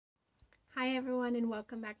Hi everyone, and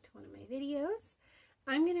welcome back to one of my videos.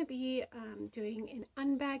 I'm going to be doing an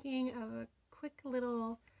unbagging of a quick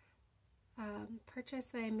little purchase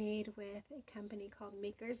that I made with a company called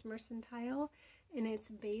Mercantile, and it's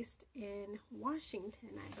based in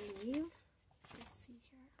Washington, I believe. Let's see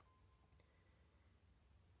here.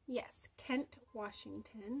 Yes, Kent,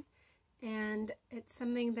 Washington. And it's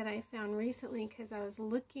something that I found recently because I was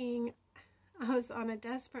on a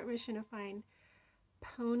desperate mission to find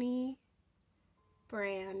pony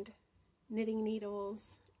brand knitting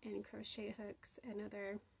needles and crochet hooks and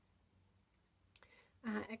other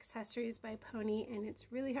accessories by Pony, and it's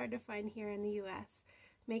really hard to find here in the US.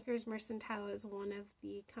 Makers Mercantile is one of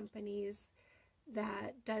the companies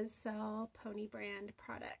that does sell Pony brand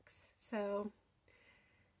products. So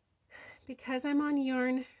because I'm on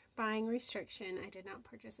yarn buying restriction, I did not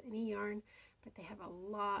purchase any yarn, but they have a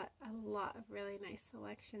lot of really nice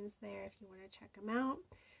selections there if you want to check them out.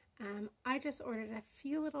 I just ordered a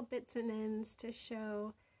few little bits and ends to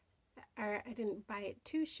show, or I didn't buy it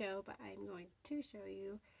to show, but I'm going to show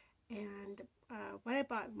you, and what I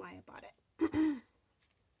bought and why I bought it.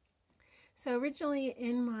 So originally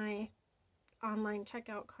in my online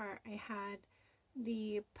checkout cart, I had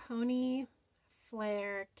the Pony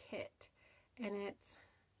Flare kit, and it's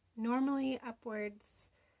normally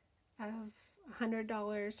upwards of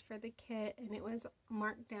 $100 for the kit, and it was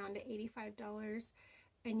marked down to $85.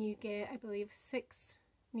 And you get, I believe, 6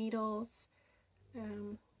 needles.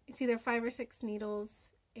 It's either 5 or 6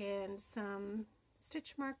 needles and some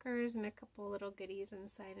stitch markers and a couple little goodies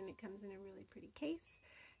inside, and it comes in a really pretty case.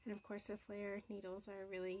 And of course the flare needles are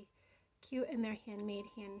really cute, and they're handmade,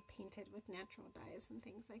 hand painted with natural dyes and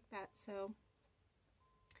things like that. So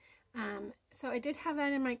so I did have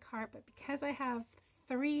that in my cart, but because I have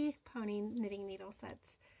 3 pony knitting needle sets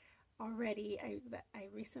already, I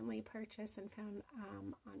recently purchased and found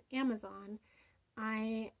on Amazon,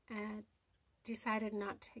 I decided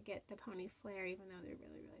not to get the Pony Flare, even though they're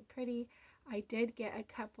really pretty. I did get a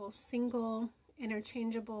couple single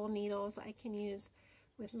interchangeable needles I can use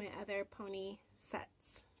with my other pony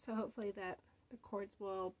sets, so hopefully that the cords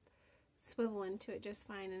will swivel into it just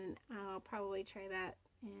fine, and I'll probably try that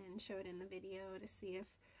and show it in the video to see if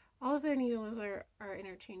all of their needles are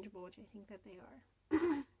interchangeable, which I think that they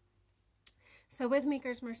are. So with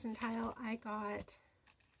Makers Mercantile, I got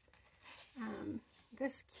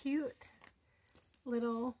this cute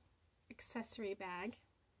little accessory bag,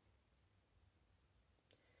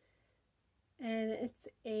 and it's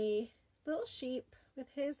a little sheep with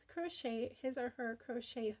his or her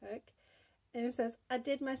crochet hook, and it says, "I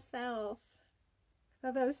did myself." I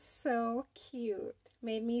thought that was so cute,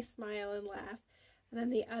 made me smile and laugh. And then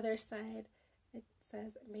the other side, it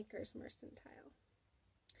says Makers Mercantile.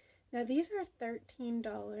 Now these are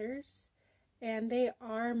 $13, and they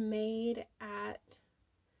are made at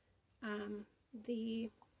the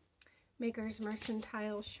Makers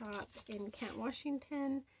Mercantile shop in Kent,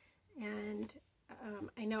 Washington, and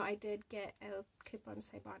I know I did get a coupon,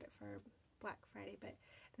 so I bought it for Black Friday, but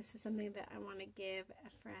this is something that I want to give a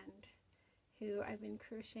friend who I've been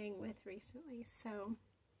crocheting with recently. So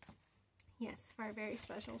yes, for a very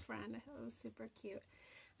special friend. It was super cute.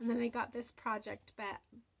 And then I got this project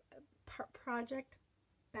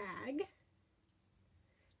bag,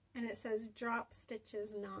 and it says drop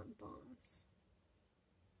stitches, not bombs.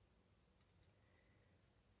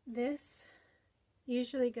 This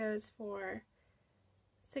usually goes for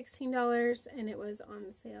 $16, and it was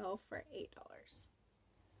on sale for $8.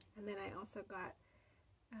 And then I also got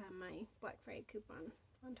my Black Friday coupon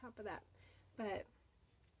on top of that, but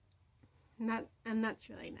that's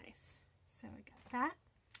really nice. So I got that.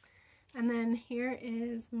 And then here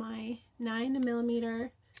is my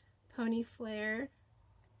 9mm Pony Flare.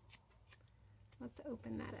 Let's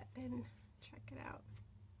open that up and check it out.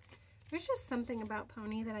 There's just something about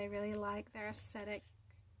Pony that I really like. Their aesthetic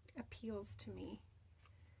appeals to me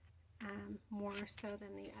more so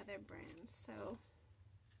than the other brands. So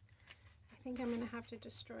I think I'm going to have to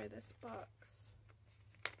destroy this box.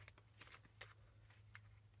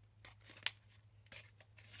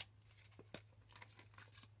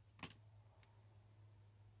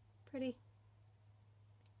 Pretty.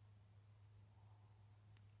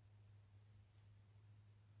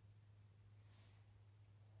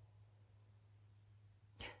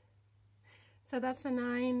 So that's a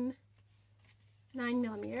 9mm,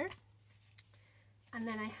 and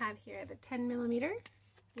then I have here the 10mm,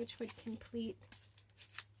 which would complete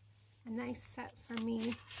a nice set for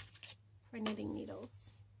me for knitting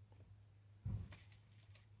needles.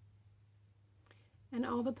 And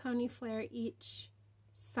all the Pony Flare, each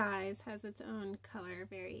size has its own color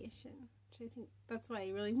variation, which I think that's why I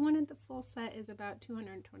really wanted the full set, is about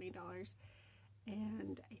 $220.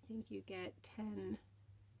 And I think you get 10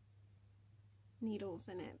 needles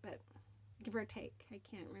in it, but give or take, I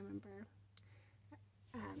can't remember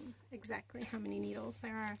exactly how many needles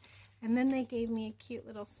there are. And then they gave me a cute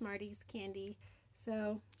little Smarties candy.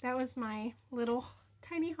 So that was my little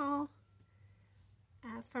tiny haul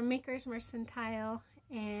from Maker's Mercantile,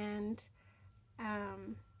 and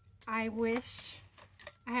I wish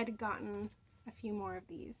I had gotten a few more of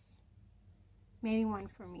these. Maybe one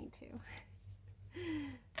for me too.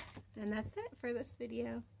 And that's it for this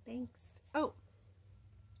video. Thanks. Oh,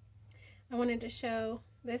 I wanted to show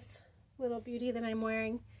this little beauty that I'm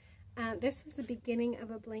wearing. This was the beginning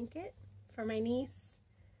of a blanket for my niece,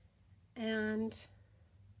 and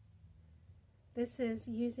this is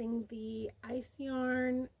using the ice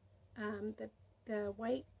yarn. The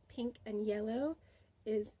white, pink, and yellow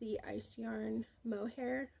is the ice yarn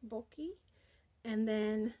mohair bulky, and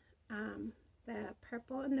then the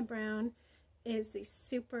purple and the brown is the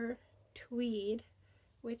super tweed,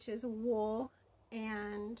 which is wool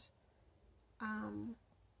and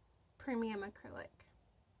premium acrylic.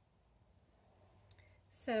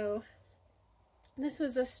 So this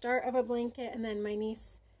was the start of a blanket, and then my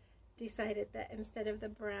niece decided that instead of the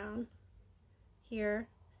brown here,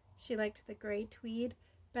 she liked the gray tweed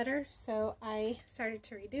better, so I started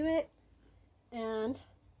to redo it, and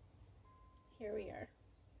here we are.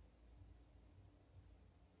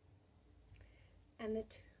 And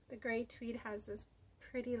the gray tweed has this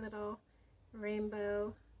pretty little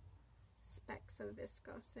rainbow specks of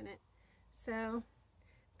viscose in it. So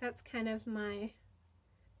that's kind of my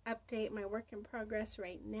update, my work in progress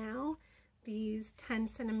right now. These 10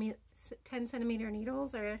 centimeter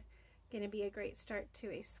needles are going to be a great start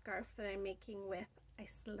to a scarf that I'm making with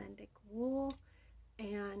Icelandic wool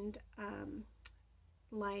and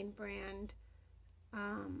Lion brand,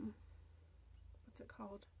 what's it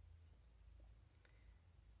called?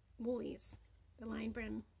 Woolies, the Lion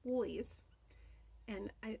brand woolies,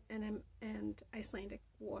 and Icelandic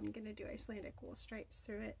wool. I'm going to do Icelandic wool stripes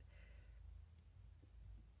through it.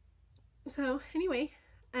 So anyway,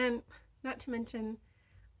 not to mention,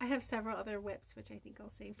 I have several other whips, which I think I'll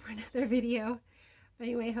save for another video. But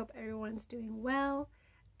anyway, I hope everyone's doing well,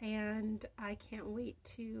 and I can't wait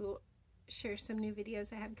to share some new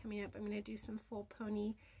videos I have coming up. I'm going to do some full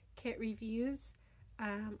pony kit reviews,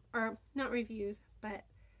 or not reviews, but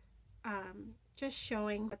just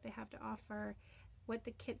showing what they have to offer, what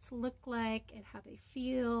the kits look like and how they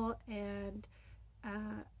feel, and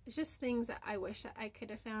it's just things that I wish that I could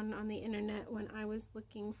have found on the internet when I was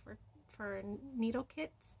looking for needle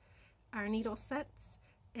kits or needle sets,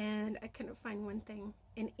 and I couldn't find one thing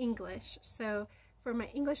in English. So for my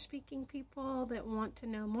English speaking people that want to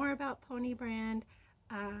know more about Pony brand,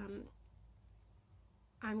 I'm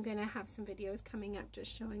gonna have some videos coming up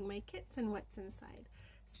just showing my kits and what's inside.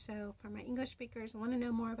 So for my English speakers who want to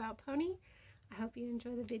know more about Pony, I hope you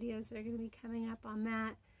enjoy the videos that are going to be coming up on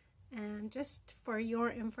that. And just for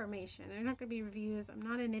your information, they're not going to be reviews. I'm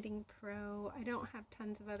not a knitting pro. I don't have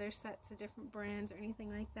tons of other sets of different brands or anything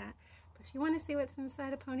like that. But if you want to see what's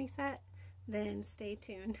inside a pony set, then stay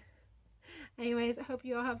tuned. Anyways, I hope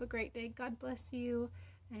you all have a great day. God bless you,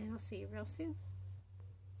 and I'll see you real soon.